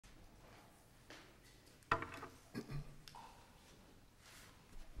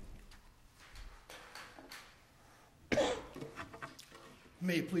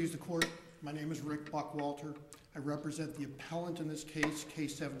May it please the court, my name is Rick Buckwalter. I represent the appellant in this case,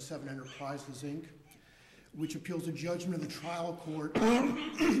 K77 Enterprises, Inc., which appeals a judgment of the trial court,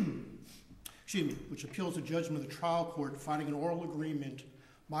 which appeals a judgment of the trial court finding an oral agreement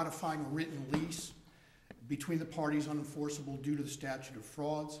modifying a written lease between the parties unenforceable due to the statute of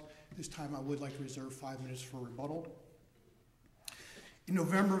frauds. This time I would like to reserve 5 minutes for rebuttal. In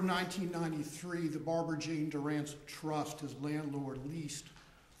November of 1993, the Barbara Jane Durant's Trust, his landlord, leased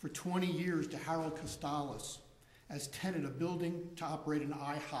for 20 years to Harold Costalis as tenant a building to operate an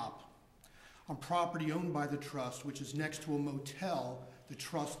IHOP on property owned by the trust, which is next to a motel the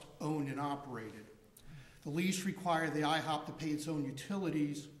trust owned and operated. The lease required the IHOP to pay its own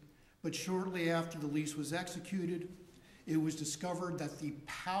utilities, but shortly after the lease was executed, it was discovered that the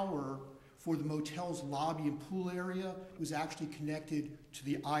power for the motel's lobby and pool area was actually connected to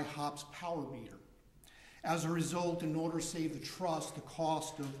the IHOP's power meter. As a result, in order to save the trust the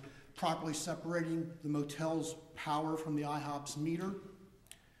cost of properly separating the motel's power from the IHOP's meter,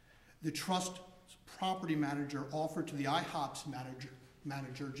 the trust property manager offered to the IHOP's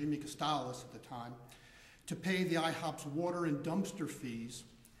manager, Jimmy Costalis at the time, to pay the IHOP's water and dumpster fees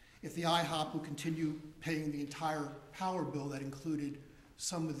if the IHOP would continue paying the entire power bill that included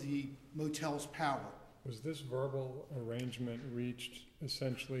some of the motel's power. Was this verbal arrangement reached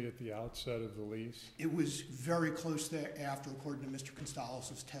essentially at the outset of the lease? It was very close thereafter, according to Mr.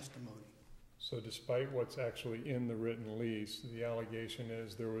 Costalis' testimony. So despite what's actually in the written lease, the allegation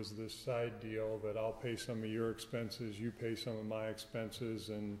is there was this side deal that I'll pay some of your expenses, you pay some of my expenses,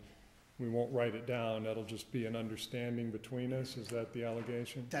 and we won't write it down. That'll just be an understanding between us. Is that the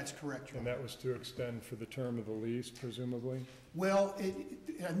allegation? That's correct, Your And Honor. that was to extend for the term of the lease, presumably? Well, it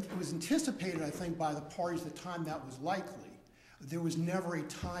was anticipated, I think, by the parties at the time that was likely. There was never a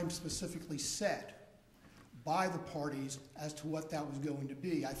time specifically set by the parties as to what that was going to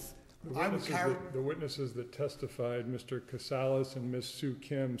be. The witnesses that testified, Mr. Casalis and Ms. Sue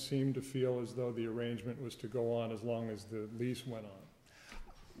Kim, seemed to feel as though the arrangement was to go on as long as the lease went on.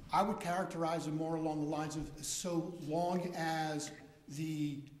 I would characterize it more along the lines of so long as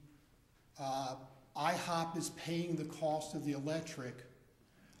the IHOP is paying the cost of the electric,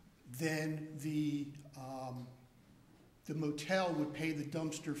 then the motel would pay the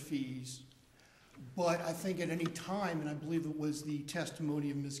dumpster fees. But I think at any time, and I believe it was the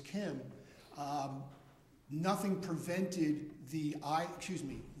testimony of Ms. Kim, nothing prevented the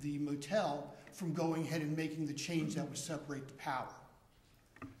motel from going ahead and making the change that would separate the power.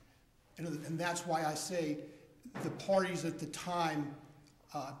 And that's why I say the parties at the time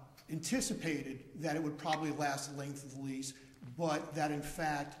anticipated that it would probably last the length of the lease, but that in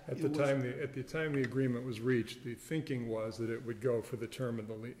fact at the time the agreement was reached, the thinking was that it would go for the term of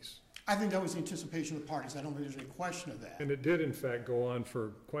the lease. I think that was the anticipation of the parties. I don't think there's any question of that. And it did in fact go on for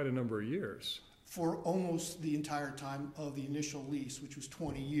quite a number of years. For almost the entire time of the initial lease, which was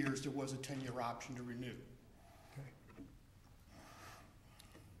 20 years, there was a 10-year option to renew. Okay.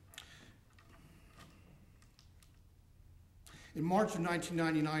 In March of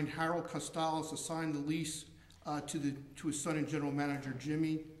 1999, Harold Costalis assigned the lease to his son and general manager,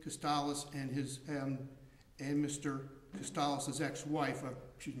 Jimmy Costalis, and Mr. Costalis' ex-wife,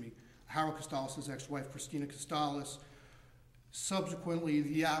 Harold Costalis' ex-wife, Christina Costalis. Subsequently,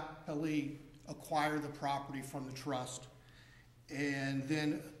 the appellee acquired the property from the trust, and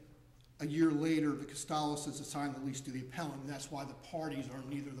then a year later, the Costalises assigned the lease to the appellant, and that's why the parties are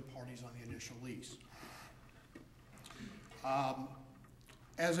neither the parties on the initial lease.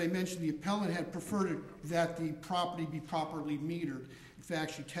 As I mentioned, the appellant had preferred that the property be properly metered. In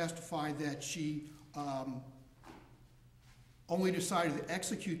fact, she testified that she only decided to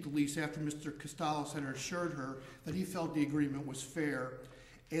execute the lease after Mr. Costalis had assured her that he felt the agreement was fair,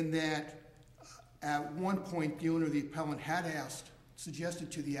 and that at one point the owner of the appellant had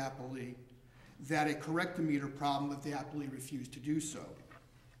suggested to the appellee that it correct the meter problem if the appellee refused to do so.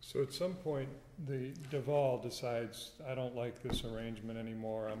 So at some point, the Duval decides, I don't like this arrangement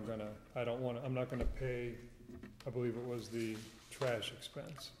anymore. I'm not gonna pay, I believe it was the trash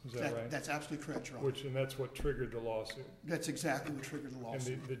expense. Is that right? That's absolutely correct, Your Honor. And that's what triggered the lawsuit. That's exactly what triggered the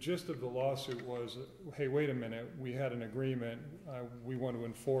lawsuit. And the gist of the lawsuit was, hey, wait a minute, we had an agreement. We want to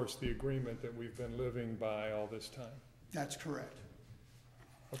enforce the agreement that we've been living by all this time. That's correct.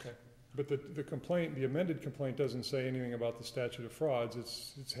 Okay. But the complaint, the amended complaint, doesn't say anything about the statute of frauds.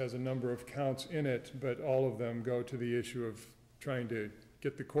 It has a number of counts in it, but all of them go to the issue of trying to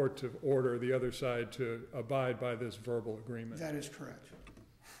get the court to order the other side to abide by this verbal agreement. That is correct.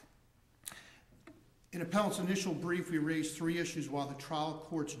 In appellant's initial brief, we raised 3 issues while the trial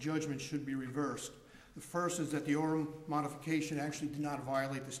court's judgment should be reversed. The first is that the oral modification actually did not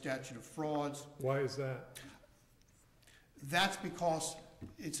violate the statute of frauds. Why is that? That's because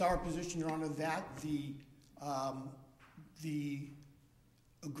it's our position, Your Honor, that the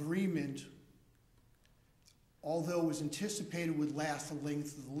agreement, although it was anticipated would last the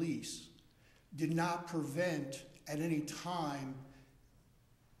length of the lease, did not prevent at any time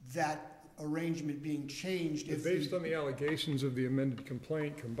that arrangement being changed. Based on the allegations of the amended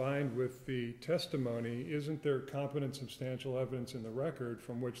complaint combined with the testimony, isn't there competent substantial evidence in the record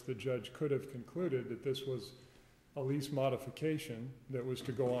from which the judge could have concluded that this was a lease modification that was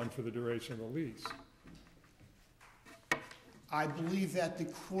to go on for the duration of the lease? I believe that the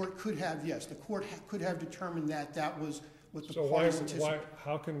court could have, yes, the court could have determined that that was what the So parties anticipated.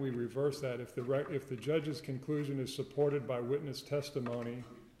 how can we reverse that if the judge's conclusion is supported by witness testimony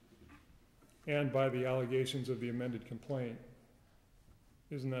and by the allegations of the amended complaint?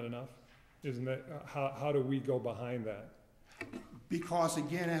 Isn't that enough? Isn't that, how do we go behind that? Because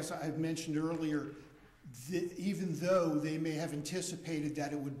again, as I've mentioned earlier, even though they may have anticipated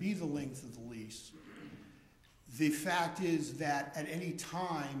that it would be the length of the lease, the fact is that at any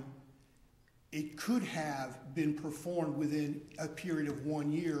time it could have been performed within a period of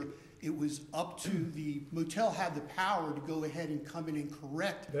 1 year. It was up to the motel had the power to go ahead and come in and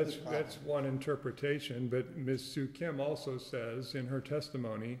correct the problem. That's one interpretation, but Ms. Sue Kim also says in her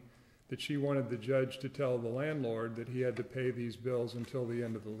testimony that she wanted the judge to tell the landlord that he had to pay these bills until the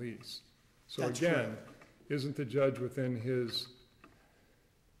end of the lease. So That's again, correct. isn't the judge within his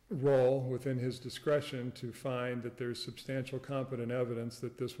role, within his discretion, to find that there's substantial competent evidence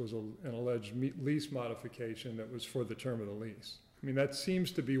that this was an alleged lease modification that was for the term of the lease? I mean, that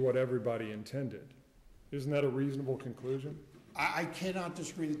seems to be what everybody intended. Isn't that a reasonable conclusion? I cannot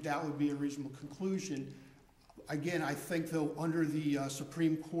disagree that that would be a reasonable conclusion. Again, I think though under the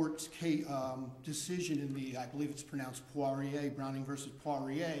Supreme Court's decision in the, I believe it's pronounced Poirier, Browning versus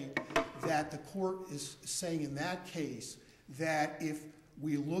Poirier, that the court is saying in that case that if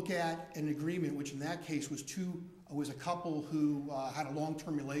we look at an agreement, which in that case was a couple who had a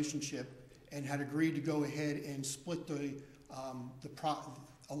long-term relationship and had agreed to go ahead and split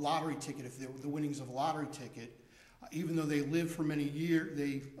a lottery ticket, if the winnings of a lottery ticket, even though they lived for many years,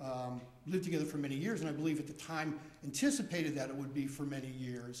 they lived together for many years, and I believe at the time anticipated that it would be for many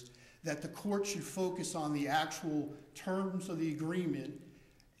years, that the court should focus on the actual terms of the agreement,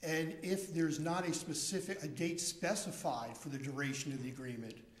 and if there's not a date specified for the duration of the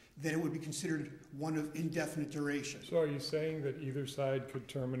agreement, then it would be considered one of indefinite duration. So are you saying that either side could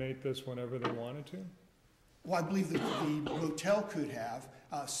terminate this whenever they wanted to? Well, I believe that the motel could have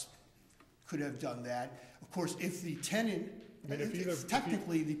done that. Of course, if the tenant,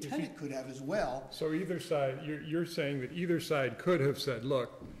 technically the tenant could have as well. So either side, you're saying that either side could have said,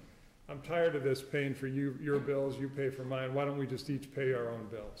 look, I'm tired of this paying for your bills, you pay for mine, why don't we just each pay our own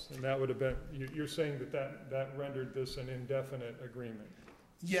bills? And that would have been, you're saying that rendered this an indefinite agreement?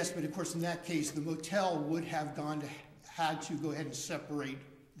 Yes, but of course in that case, the motel would have had to go ahead and separate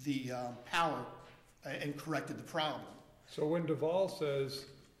the power and corrected the problem. So when Duval says,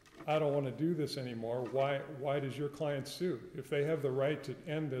 I don't want to do this anymore, why does your client sue? If they have the right to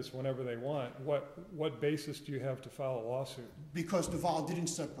end this whenever they want, what basis do you have to file a lawsuit? Because Duval didn't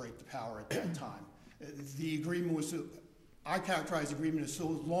separate the power at that time. The agreement was, I characterize the agreement as so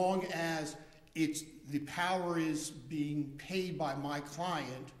long as the power is being paid by my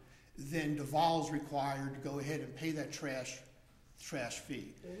client, then Duval's required to go ahead and pay that trash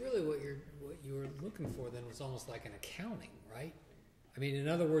fee. Well, really what you were looking for then was almost like an accounting, right? I mean, in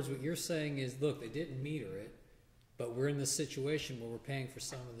other words, what you're saying is, look, they didn't meter it, but we're in this situation where we're paying for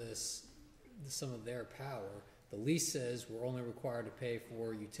some of their power. The lease says we're only required to pay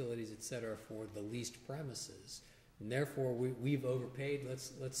for utilities, et cetera, for the leased premises, and therefore we've overpaid.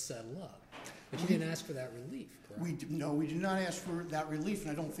 Let's settle up. But you didn't ask for that relief, correct? No, we did not ask for that relief,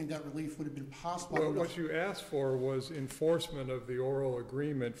 and I don't think that relief would have been possible. Well, what you asked for was enforcement of the oral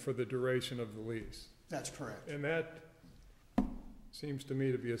agreement for the duration of the lease. That's correct. And that seems to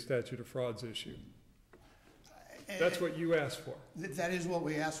me to be a statute of frauds issue. That's what you asked for. That is what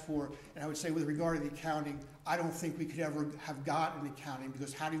we asked for, and I would say with regard to the accounting, I don't think we could ever have gotten accounting,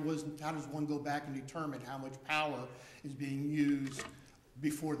 because how does one go back and determine how much power is being used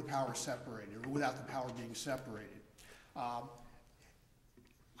before the power is separated, or without the power being separated?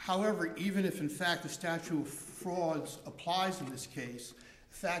 However, even if in fact the statute of frauds applies in this case,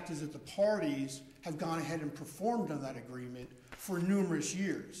 the fact is that the parties have gone ahead and performed on that agreement for numerous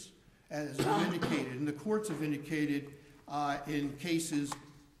years, as indicated, and the courts have indicated in cases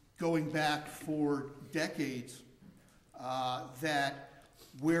going back for decades that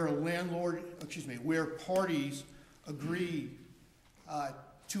where where parties agree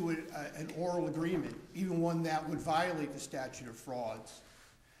to an oral agreement, even one that would violate the statute of frauds,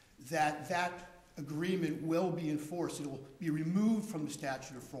 that agreement will be enforced. It will be removed from the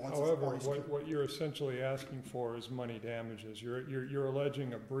statute of frauds. However, what you're essentially asking for is money damages. You're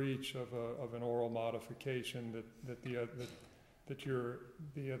alleging a breach of an oral modification that the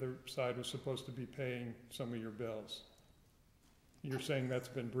other side was supposed to be paying some of your bills. You're saying that's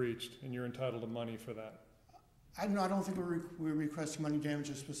been breached, and you're entitled to money for that. I don't think we're requesting money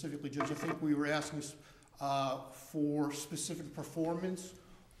damages specifically, Judge. I think we were asking for specific performance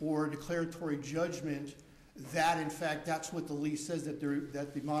or declaratory judgment that, in fact, that's what the lease says, that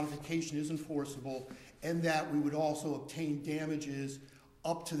the modification is enforceable, and that we would also obtain damages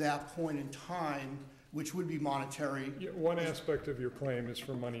up to that point in time, which would be monetary. Yeah, one aspect of your claim is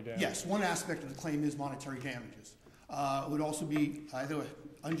for money damages. Yes, one aspect of the claim is monetary damages. It would also be either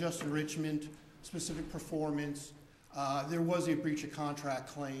unjust enrichment, specific performance. There was a breach of contract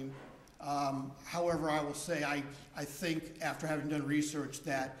claim. However, I will say I think, after having done research,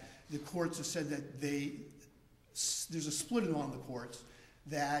 that the courts have said that there's a split among the courts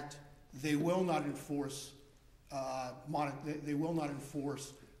that they will not enforce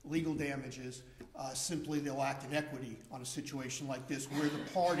legal damages. Simply, they'll act in equity on a situation like this, where the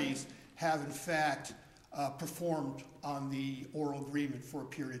parties have in fact performed on the oral agreement for a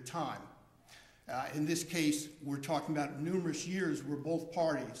period of time. In this case, we're talking about numerous years where both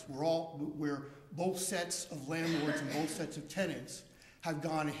parties, where both sets of landlords and both sets of tenants have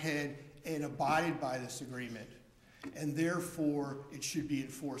gone ahead and abided by this agreement, and therefore it should be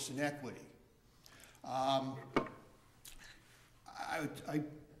enforced in equity. I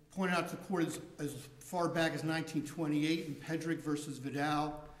pointed out to the court as far back as 1928 in Pedrick versus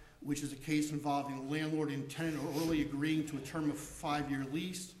Vidal, which is a case involving a landlord and tenant early agreeing to a term of 5-year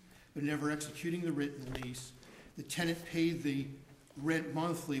lease, but never executing the written lease. The tenant paid the rent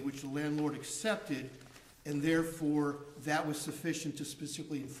monthly, which the landlord accepted, and therefore that was sufficient to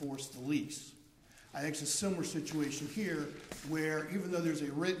specifically enforce the lease. I think it's a similar situation here, where even though there's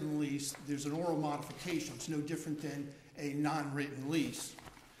a written lease, there's an oral modification. It's no different than a non-written lease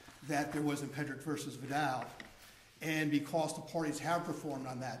that there was in Pedrick versus Vidal. And because the parties have performed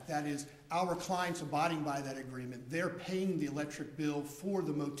on that, that is, our clients abiding by that agreement, they're paying the electric bill for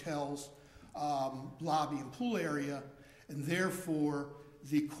the motel's lobby and pool area, and therefore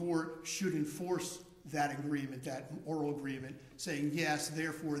the court should enforce that agreement, that oral agreement, saying yes,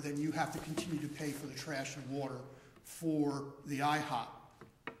 therefore then you have to continue to pay for the trash and water for the IHOP.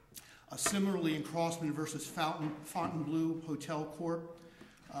 Similarly, in Crossman versus Fontainebleau Hotel Corp.,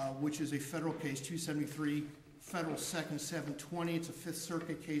 which is a federal case, 273 Federal 2nd 720. It's a Fifth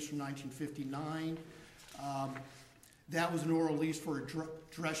Circuit case from 1959. That was an oral lease for a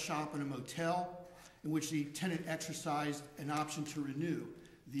dress shop and a motel, in which the tenant exercised an option to renew.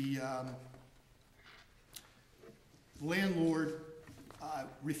 The landlord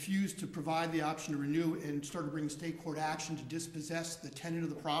refused to provide the option to renew and started bringing state court action to dispossess the tenant of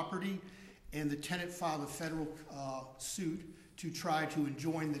the property, and the tenant filed a federal suit to try to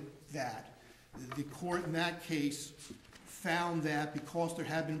enjoin that. The court in that case found that because there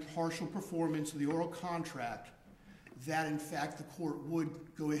had been partial performance of the oral contract, that in fact the court would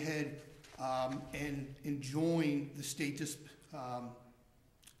go ahead and enjoin the state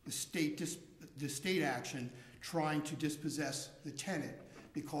action trying to dispossess the tenant,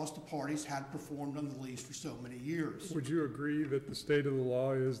 because the parties had performed on the lease for so many years. Would you agree that the state of the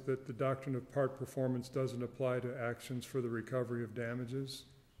law is that the doctrine of part performance doesn't apply to actions for the recovery of damages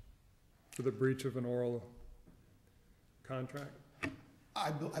for the breach of an oral contract?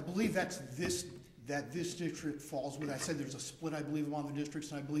 I believe that this district falls with. I said there's a split, I believe, among the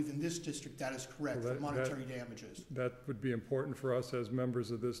districts, and I believe in this district that is correct, for monetary damages. That would be important for us as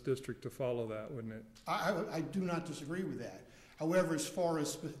members of this district to follow that, wouldn't it? I do not disagree with that. However, as far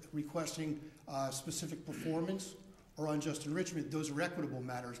as requesting specific performance or unjust enrichment, those are equitable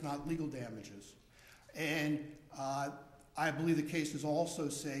matters, not legal damages. And I believe the cases also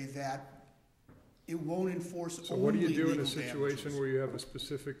say that it won't enforce only legal damages. So what do you do in a situation where you have a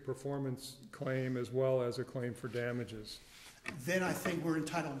specific performance claim as well as a claim for damages? Then I think we're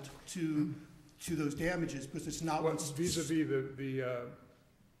entitled to those damages, because it's not vis-a-vis the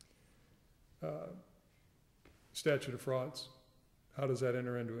statute of frauds. How does that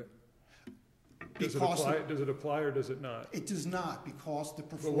enter into it? Does it apply or does it not? It does not, because the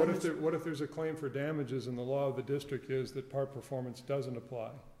performance... But what if there's a claim for damages and the law of the district is that part performance doesn't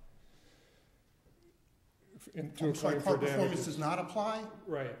apply? Part performance does not apply?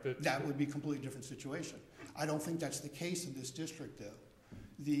 Right. That would be a completely different situation. I don't think that's the case in this district, though.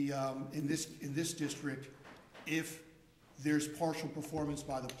 in this district, if there's partial performance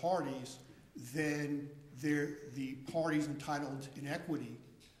by the parties, then the party's entitled in equity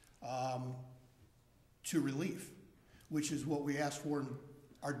to relief, which is what we asked for in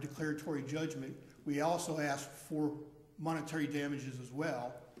our declaratory judgment. We also asked for monetary damages as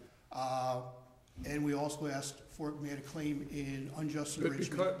well, and we also asked for, made a claim in unjust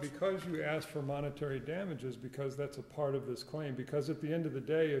enrichment. But because you asked for monetary damages, because that's a part of this claim, because at the end of the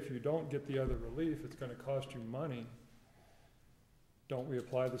day, if you don't get the other relief, it's gonna cost you money, don't we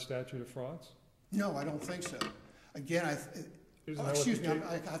apply the statute of frauds? No, I don't think so. Again, Isn't that excuse me, what the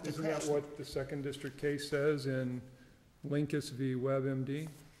I have to Isn't that ask. what the second district case says in Linkus v. WebMD?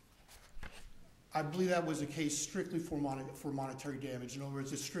 I believe that was a case strictly for monetary damage. In other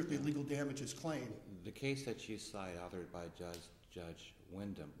words, it's strictly a legal damages claim. The case that you cite, authored by Judge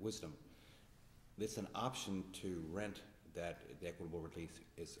Wisdom, it's an option to rent that the equitable relief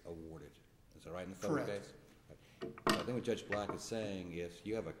is awarded. Is that right in the federal Correct. case? Right. I think what Judge Black is saying is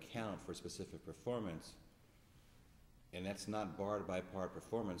you have a count for specific performance, and that's not barred by part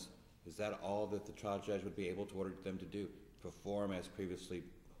performance. Is that all that the trial judge would be able to order them to do? Perform as previously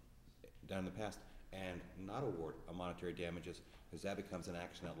done in the past and not award a monetary damages, because that becomes an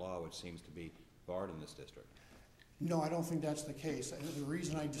action at law, which seems to be barred in this district. No, I don't think that's the case. The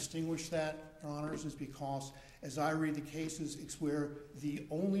reason I distinguish that, Your Honors, is because as I read the cases, it's where the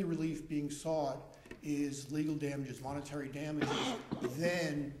only relief being sought is legal damages, monetary damages,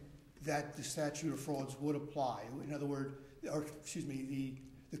 then that the statute of frauds would apply. In other words, or excuse me,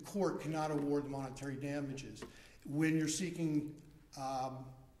 the court cannot award the monetary damages. When you're seeking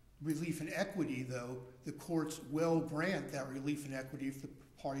relief in equity, though, the courts will grant that relief in equity if the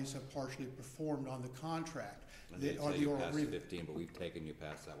parties have partially performed on the contract. You passed 15, but we've taken you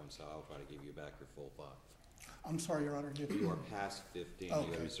past that one, so I'll try to give you back your full 5. I'm sorry, Your Honor. You are past 15. Okay.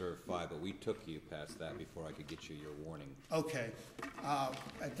 You have reserved 5, but we took you past that before I could get you your warning. Okay.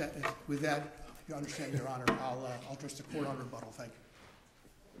 With that, you understand, Your Honor, I'll address the court on rebuttal. Thank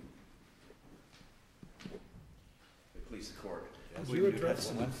you. Please, the court. Would you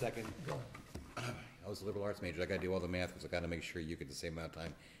address? 1 second. I was a liberal arts major. I got to do all the math because I got to make sure you get the same amount of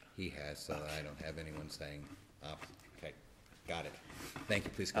time he has, so that I don't have anyone saying, okay, got it. Thank you.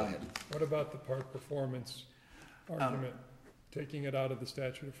 Please go ahead. What about the part performance argument, taking it out of the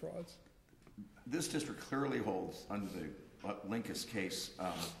statute of frauds? This district clearly holds under the Linkus case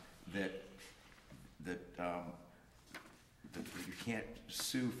that you can't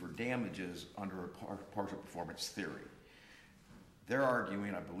sue for damages under a partial performance theory. They're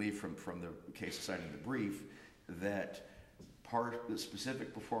arguing, I believe, from the case cited in the brief, that the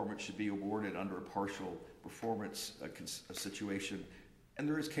specific performance should be awarded under a partial performance situation, and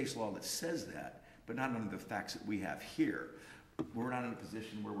there is case law that says that, but not under the facts that we have here. We're not in a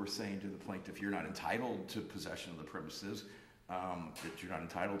position where we're saying to the plaintiff, you're not entitled to possession of the premises, that you're not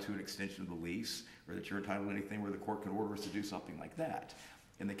entitled to an extension of the lease, or that you're entitled to anything where the court can order us to do something like that.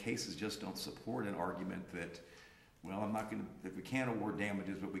 And the cases just don't support an argument that, well, I'm not going to, if we can't award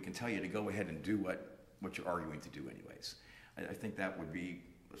damages, but we can tell you to go ahead and do what you're arguing to do anyways. I think that would be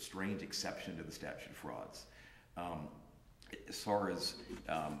a strange exception to the statute of frauds. As far as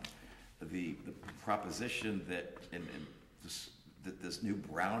the proposition that that this new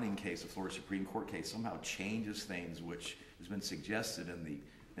Browning case, the Florida Supreme Court case, somehow changes things, which has been suggested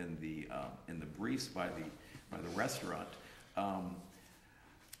in the briefs by the restaurant.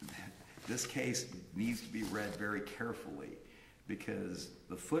 This case needs to be read very carefully, because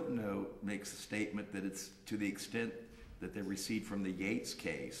the footnote makes a statement that it's to the extent that they received from the Yates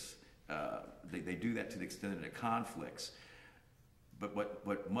case. They do that to the extent that it conflicts. But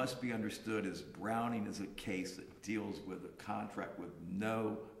what must be understood is Browning is a case that deals with a contract with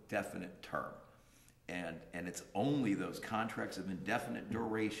no definite term. And it's only those contracts of indefinite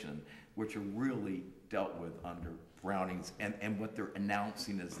duration which are really dealt with under Browning's, and what they're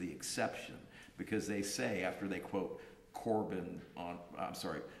announcing as the exception, because they say, after they quote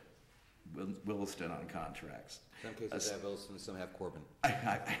Williston on contracts. Some cases have Williston, some have Corbin.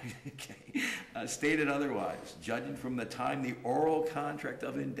 Okay. Stated otherwise, judging from the time the oral contract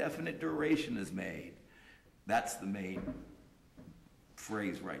of indefinite duration is made, that's the main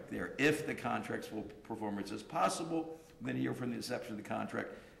phrase right there. If the contract's full performance is possible, then a year from the inception of the contract,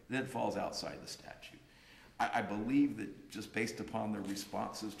 then it falls outside the statute. I believe that just based upon the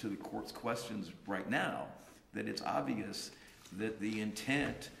responses to the court's questions right now, that it's obvious that the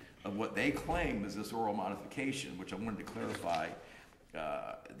intent of what they claim is this oral modification, which I wanted to clarify,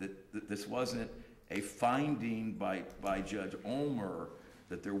 that this wasn't a finding by Judge Ulmer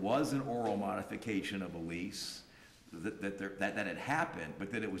that there was an oral modification of a lease. that had happened,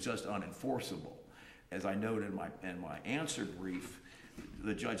 but that it was just unenforceable. As I noted in my answer brief,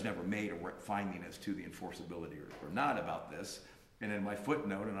 the judge never made a finding as to the enforceability or not about this. And in my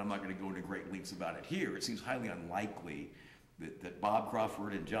footnote, and I'm not going to go into great lengths about it here, it seems highly unlikely that Bob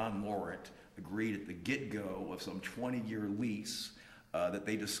Crawford and John Lorent agreed at the get-go of some 20-year lease that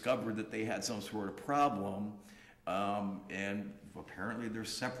they discovered that they had some sort of problem, and apparently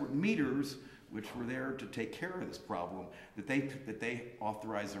there's separate meters which were there to take care of this problem, that they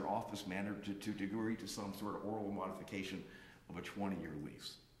authorized their office manager to agree to some sort of oral modification of a 20-year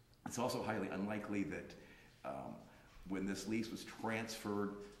lease. It's also highly unlikely that when this lease was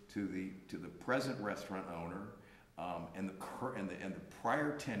transferred to the present restaurant owner and the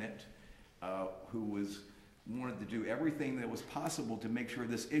prior tenant who wanted to do everything that was possible to make sure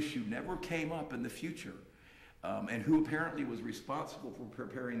this issue never came up in the future, and who apparently was responsible for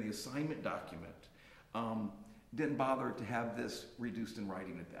preparing the assignment document, didn't bother to have this reduced in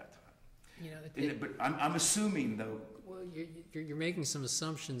writing at that time. But I'm assuming, though. Well, you're making some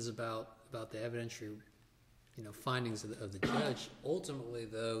assumptions about the evidentiary, findings of the judge. Ultimately,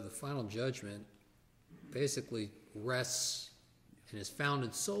 though, the final judgment basically rests and is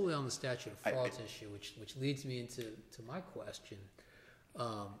founded solely on the statute of frauds issue, which leads me into my question.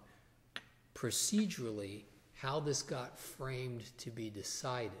 Procedurally, how this got framed to be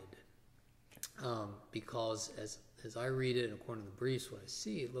decided, because as I read it, and according to the briefs, what I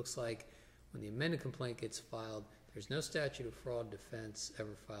see, it looks like when the amended complaint gets filed, there's no statute of fraud defense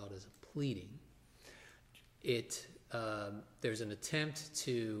ever filed as a pleading. There's an attempt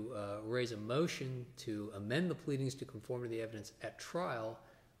to raise a motion to amend the pleadings to conform to the evidence at trial,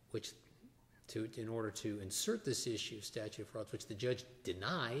 in order to insert this issue of statute of frauds, which the judge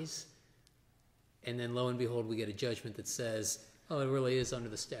denies, and then lo and behold, we get a judgment that says, "Oh, it really is under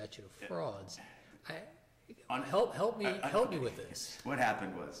the statute of frauds." Help me with this. What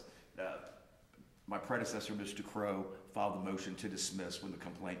happened was, my predecessor, Mr. Crow, filed a motion to dismiss when the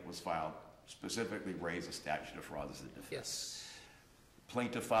complaint was filed, specifically raise a statute of frauds as a defense. Yes.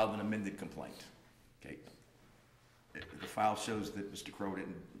 Plaintiff filed an amended complaint. Okay. The file shows that Mr. Crow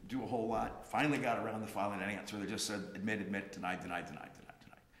didn't do a whole lot. Finally got around to filing an answer that just said admit, denied.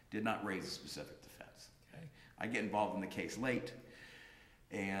 Did not raise a specific defense. Okay. I get involved in the case late,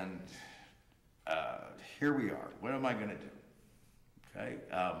 and here we are. What am I going to do? Okay.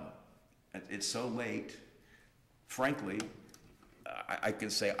 It's so late. Frankly, I can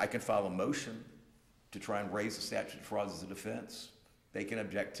say I can file a motion to try and raise the statute of frauds as a defense. They can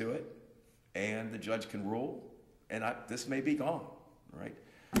object to it, and the judge can rule, and this may be gone, right?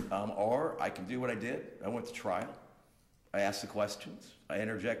 Or I can do what I did. I went to trial. I asked the questions. I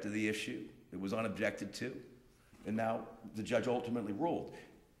interjected the issue. It was unobjected to, and now the judge ultimately ruled.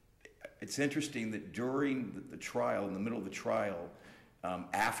 It's interesting that during the trial, in the middle of the trial,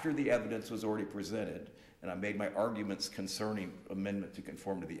 after the evidence was already presented, and I made my arguments concerning amendment to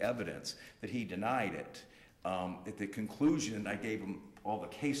conform to the evidence, that he denied it. At the conclusion, I gave him all the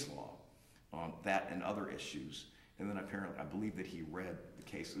case law on that and other issues, and then apparently I believe that he read the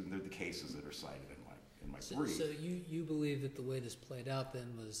cases, and they're the cases that are cited in my brief. So you believe that the way this played out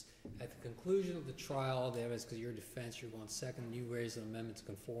then was at the conclusion of the trial, the evidence, because your defense, you're going second, and you raised an amendment to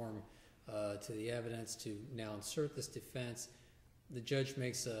conform to the evidence to now insert this defense. The judge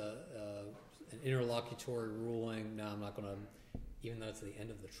makes an interlocutory ruling. No, I'm not going to, even though it's the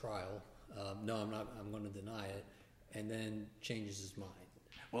end of the trial, no, I'm not, I'm going to deny it, and then changes his mind.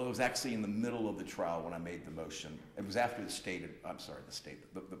 Well, it was actually in the middle of the trial when I made the motion. It was after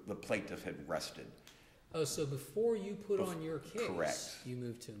the plaintiff had rested. Oh, so before you put on your case, correct. You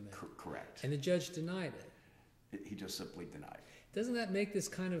moved to amend. Correct. And the judge denied it. He just simply denied. Doesn't that make this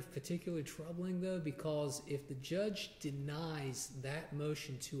kind of particularly troubling, though? Because if the judge denies that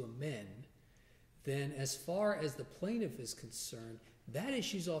motion to amend, then as far as the plaintiff is concerned, that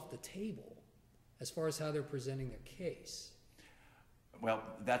issue's off the table as far as how they're presenting their case. Well,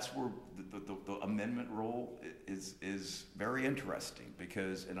 that's where the amendment rule is very interesting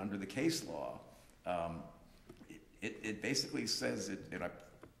because, and under the case law, it basically says, and I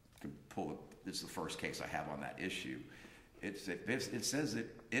can pull it, this is the first case I have on that issue. It says that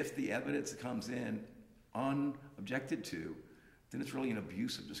if the evidence comes in unobjected to, then it's really an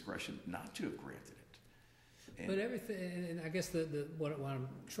abuse of discretion not to have granted it. But everything, and I guess what I'm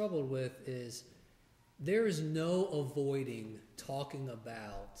troubled with is there is no avoiding talking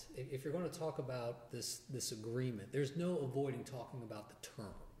about, if you're going to talk about this agreement, there's no avoiding talking about the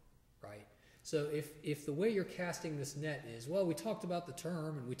term, right? So if the way you're casting this net is, well, we talked about the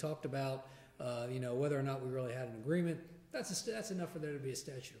term and we talked about, whether or not we really had an agreement, That's enough for there to be a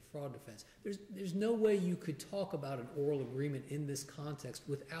statute of fraud defense. There's no way you could talk about an oral agreement in this context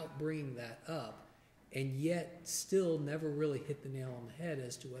without bringing that up, and yet still never really hit the nail on the head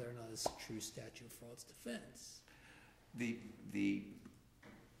as to whether or not it's a true statute of frauds defense.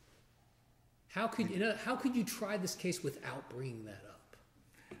 How could you try this case without bringing that up?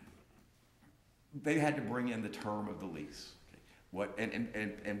 They had to bring in the term of the lease. Their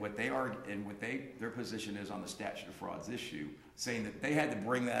position is on the statute of frauds issue, saying that they had to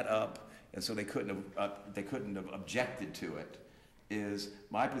bring that up, and so they couldn't have objected to it.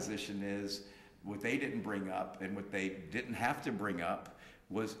 My position is what they didn't bring up and what they didn't have to bring up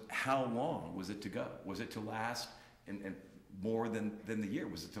was how long was it to go? Was it to last and more than the year?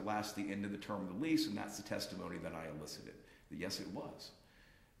 Was it to last the end of the term of the lease? And that's the testimony that I elicited. That yes, it was.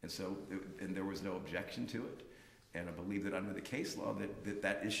 And so, and there was no objection to it. And I believe that under the case law,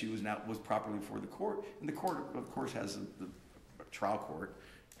 that issue was properly before the court. And the court, of course, has the trial court,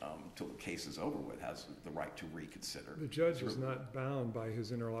 until the case is over with, has the right to reconsider. The judge is not bound by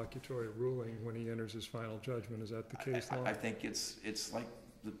his interlocutory ruling when he enters his final judgment. Is that the case law? I think it's like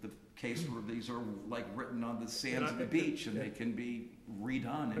the case where these are like written on the sands of the beach, and they can be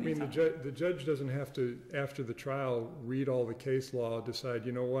redone anytime. I mean, the judge doesn't have to, after the trial, read all the case law, decide,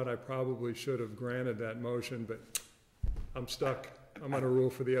 you know what, I probably should have granted that motion, but I'm stuck. I'm going to rule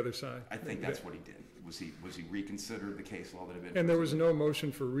for the other side. I think that's what he did. Was he reconsidered the case law that had been... And there was no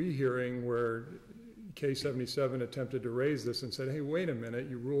motion for rehearing where K77 attempted to raise this and said, hey, wait a minute,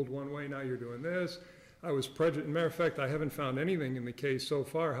 you ruled one way, now you're doing this. I was prejudiced. Matter of fact, I haven't found anything in the case so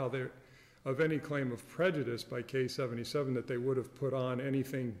far of any claim of prejudice by K77 that they would have put on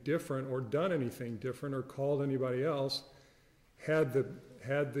anything different or done anything different or called anybody else had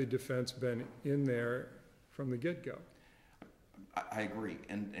the defense been in there from the get-go. I agree,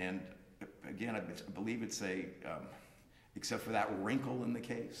 and again, I believe it's except for that wrinkle in the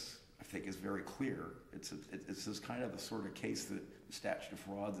case, I think is very clear. It's this kind of the sort of case that the statute of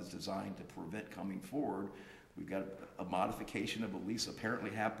frauds is designed to prevent coming forward. We've got a modification of a lease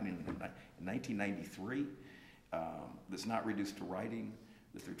apparently happening in 1993 that's not reduced to writing,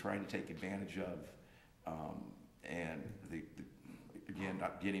 that they're trying to take advantage of, and again,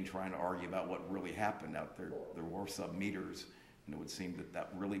 not trying to argue about what really happened out there. There were sub-meters, and it would seem that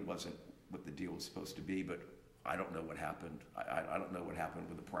really wasn't what the deal was supposed to be, but I don't know what happened. I don't know what happened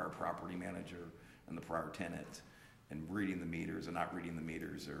with the prior property manager and the prior tenant and reading the meters and not reading the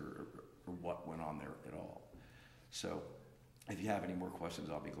meters or what went on there at all. So if you have any more questions,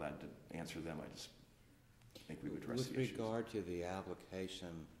 I'll be glad to answer them. I just think we would address the issues. With regard to the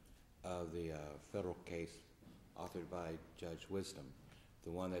application of the federal case authored by Judge Wisdom,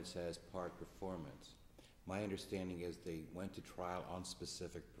 the one that says part performance, my understanding is they went to trial on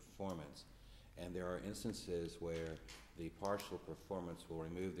specific performance, and there are instances where the partial performance will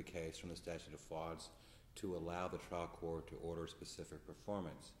remove the case from the statute of frauds to allow the trial court to order specific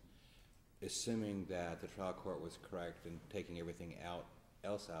performance. Assuming that the trial court was correct in taking everything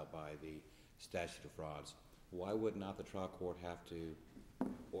else out by the statute of frauds, why would not the trial court have to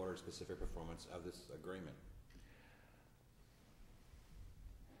order specific performance of this agreement?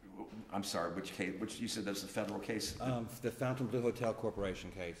 I'm sorry, which case? Which you said that's the federal case? The Fontainebleau Hotel Corporation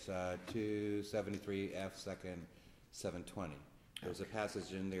case, 273 F. 2nd 720. There's a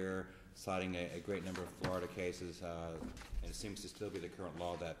passage in there citing a great number of Florida cases, and it seems to still be the current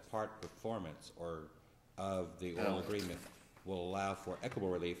law that part performance of the oral agreement will allow for equitable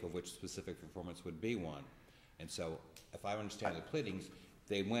relief, of which specific performance would be one. And so, if I understand the pleadings,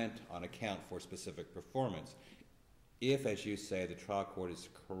 they went on account for specific performance. If, as you say, the trial court is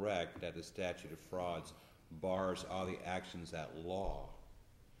correct that the statute of frauds bars all the actions at law,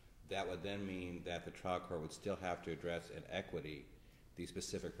 that would then mean that the trial court would still have to address in equity the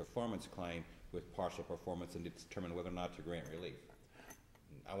specific performance claim with partial performance and determine whether or not to grant relief.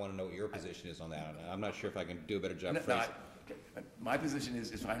 I want to know what your position is on that. I'm not sure if I can do a better job phrasing. My position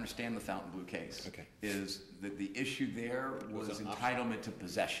is, if I understand the Fontainebleau case, is that the issue there was entitlement to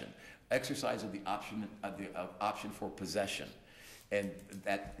possession, exercise of the option for possession,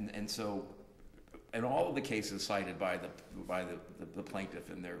 and so, and all of the cases cited by the plaintiff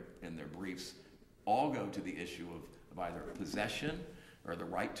in their briefs all go to the issue of either possession or the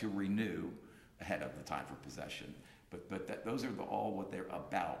right to renew ahead of the time for possession. But those are all what they're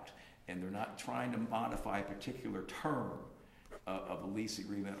about, and they're not trying to modify a particular term of a lease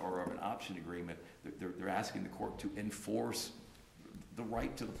agreement or of an option agreement. They're asking the court to enforce the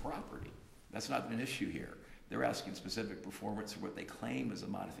right to the property. That's not an issue here. They're asking specific performance for what they claim is a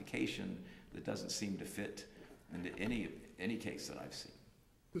modification that doesn't seem to fit into any case that I've seen.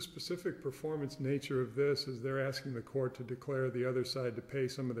 The specific performance nature of this is they're asking the court to declare the other side to pay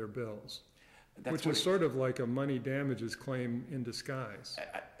some of their bills, which is sort of like a money damages claim in disguise.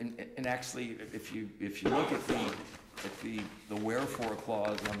 And actually, if you look at the wherefore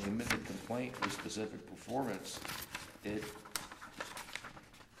clause on the amended complaint for specific performance, it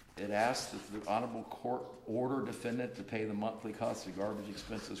asks that the honorable court order defendant to pay the monthly cost of garbage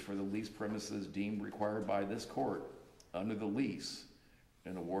expenses for the lease premises deemed required by this court under the lease,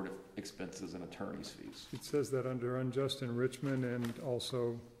 and award of expenses and attorney's fees. It says that under unjust enrichment and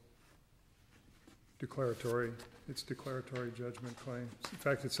also declaratory, it's declaratory judgment claims. In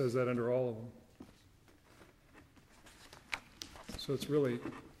fact, it says that under all of them. So it's really,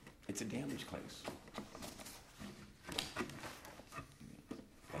 It's a damage case.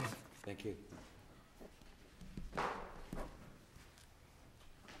 Thank you.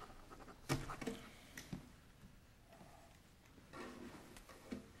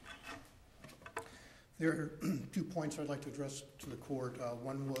 There are 2 points I'd like to address to the court.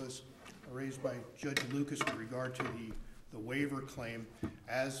 One was raised by Judge Lucas with regard to the waiver claim.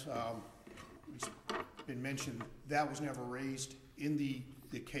 As it's been mentioned, that was never raised in the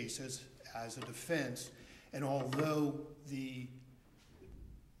case as a defense. And although the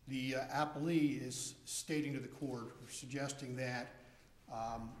appellee is stating to the court, or suggesting that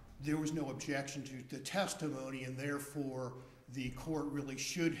there was no objection to the testimony and therefore the court really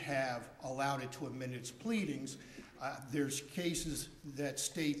should have allowed it to amend its pleadings, there's cases that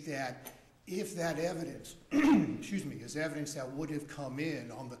state that if that evidence, excuse me, is evidence that would have come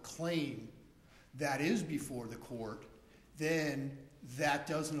in on the claim that is before the court, then that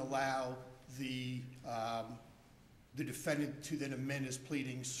doesn't allow the defendant to then amend his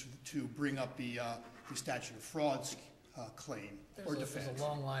pleadings to bring up the statute of frauds claim or defense. There's a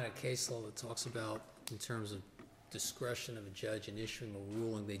long line of case law that talks about, in terms of discretion of a judge in issuing a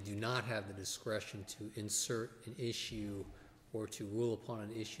ruling, they do not have the discretion to insert an issue or to rule upon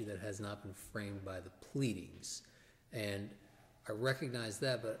an issue that has not been framed by the pleadings. And I recognize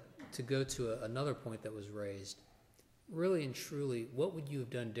that, but to go to another point that was raised, really and truly, what would you have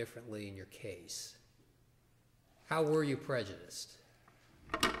done differently in your case? How were you prejudiced?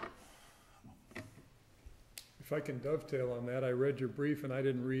 if I can dovetail on that, I read your brief and I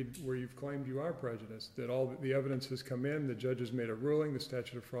didn't read where you've claimed you are prejudiced, that all the evidence has come in, the judge has made a ruling, the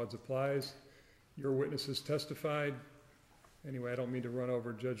statute of frauds applies, your witnesses testified. Anyway, I don't mean to run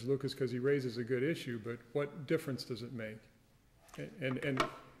over Judge Lucas because he raises a good issue, but what difference does it make? And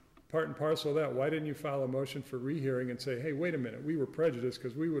part and parcel of that, why didn't you file a motion for rehearing and say, hey, wait a minute, we were prejudiced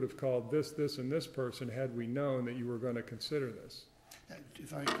because we would have called this, and this person had we known that you were going to consider this?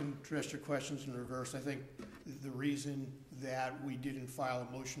 If I can address your questions in reverse, I think the reason that we didn't file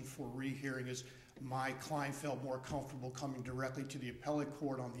a motion for rehearing is my client felt more comfortable coming directly to the appellate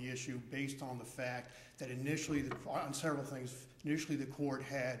court on the issue based on the fact that initially, on several things, initially the court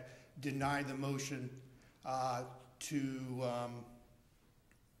had denied the motion to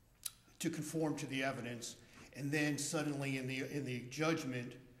conform to the evidence, and then suddenly in the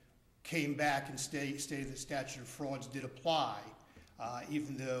judgment came back and stated the statute of frauds did apply,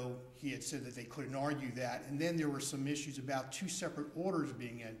 even though he had said that they couldn't argue that. And then there were some issues about two separate orders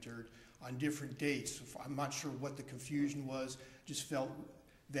being entered on different dates. I'm not sure what the confusion was. Just felt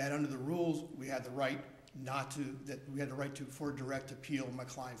that under the rules we had the right for a direct appeal. My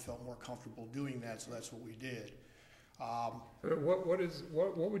client felt more comfortable doing that, so that's what we did.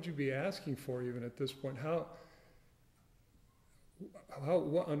 What would you be asking for even at this point?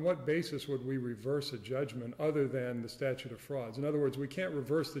 On what basis would we reverse a judgment other than the statute of frauds? In other words, we can't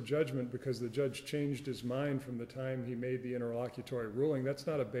reverse the judgment because the judge changed his mind from the time he made the interlocutory ruling. That's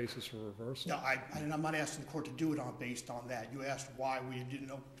not a basis for reversal. No, and I'm not asking the court to do it based on that. You asked why we didn't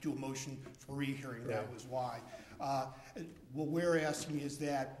do a motion for rehearing. Right. That was why. What we're asking is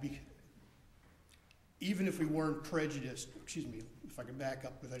that even if we weren't prejudiced, excuse me, if I can back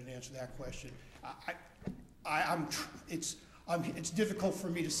up because I didn't answer that question, it's difficult for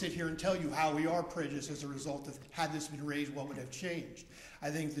me to sit here and tell you how we are prejudiced as a result of had this been raised, what would have changed. I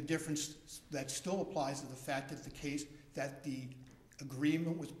think the difference that still applies to the fact that the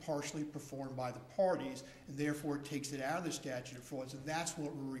agreement was partially performed by the parties, and therefore it takes it out of the statute of frauds, and that's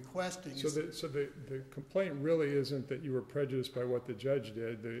what we're requesting. So the complaint really isn't that you were prejudiced by what the judge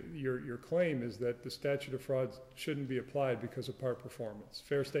did. Your claim is that the statute of frauds shouldn't be applied because of part performance.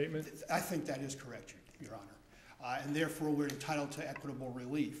 Fair statement? I think that is correct, Your Honor. And therefore we're entitled to equitable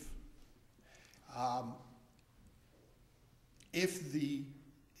relief.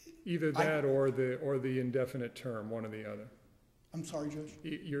 Either that or the indefinite term, one or the other. I'm sorry, Judge?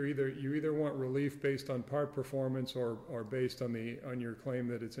 You either want relief based on part performance or based on your claim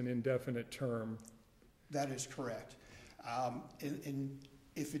that it's an indefinite term. That is correct. And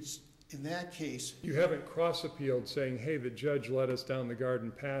if it's in that case, You haven't cross-appealed saying, hey, the judge led us down the garden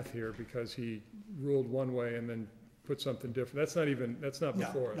path here because he ruled one way and then put something different. That's not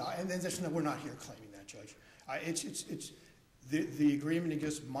before us. No, and then we're not here claiming that, Judge. It's the agreement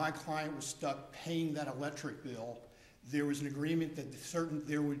against my client was stuck paying that electric bill. There was an agreement that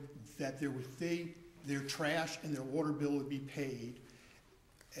their trash and their water bill would be paid,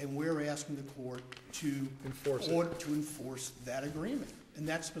 and we're asking the court to enforce that agreement and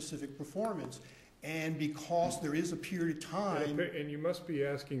that specific performance. And because there is a period of time, And you must be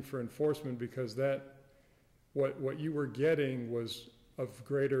asking for enforcement because what you were getting was of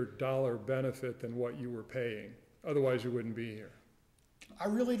greater dollar benefit than what you were paying. Otherwise, you wouldn't be here. I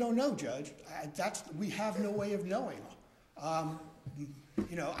really don't know, Judge. We have no way of knowing. I'm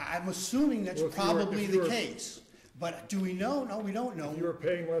assuming that's probably the case. But do we know? No, we don't know. If you were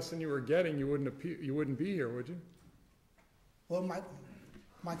paying less than you were getting, you wouldn't be here, would you? Well,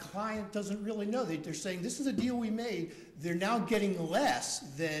 my client doesn't really know. They're saying this is a deal we made. They're now getting less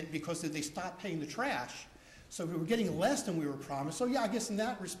than because they stopped paying the trash. So we were getting less than we were promised. So yeah, I guess in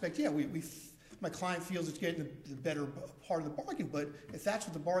that respect, yeah, my client feels it's getting the better part of the bargain. But if that's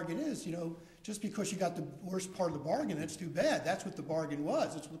what the bargain is, just because you got the worst part of the bargain, that's too bad. That's what the bargain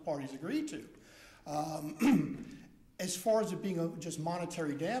was. That's what the parties agreed to. As far as it being just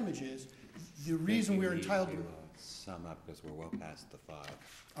monetary damages, the reason we're entitled to sum up because we're well past the 5.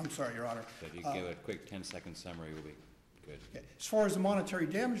 I'm sorry, Your Honor. So if you give a quick 10-second summary, we'll be good. Okay. As far as the monetary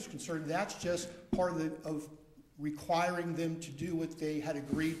damage is concerned, that's just part of requiring them to do what they had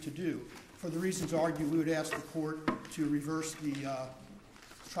agreed to do. For the reasons argued, we would ask the court to reverse the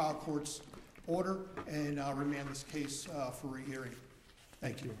trial court's order and remand this case for rehearing.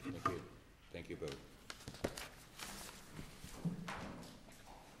 Thank you. Thank you. Thank you both.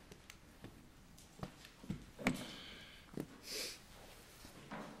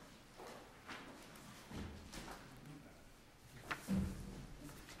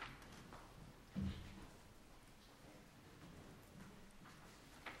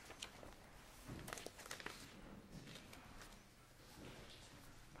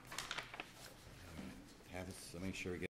 Let me make sure we get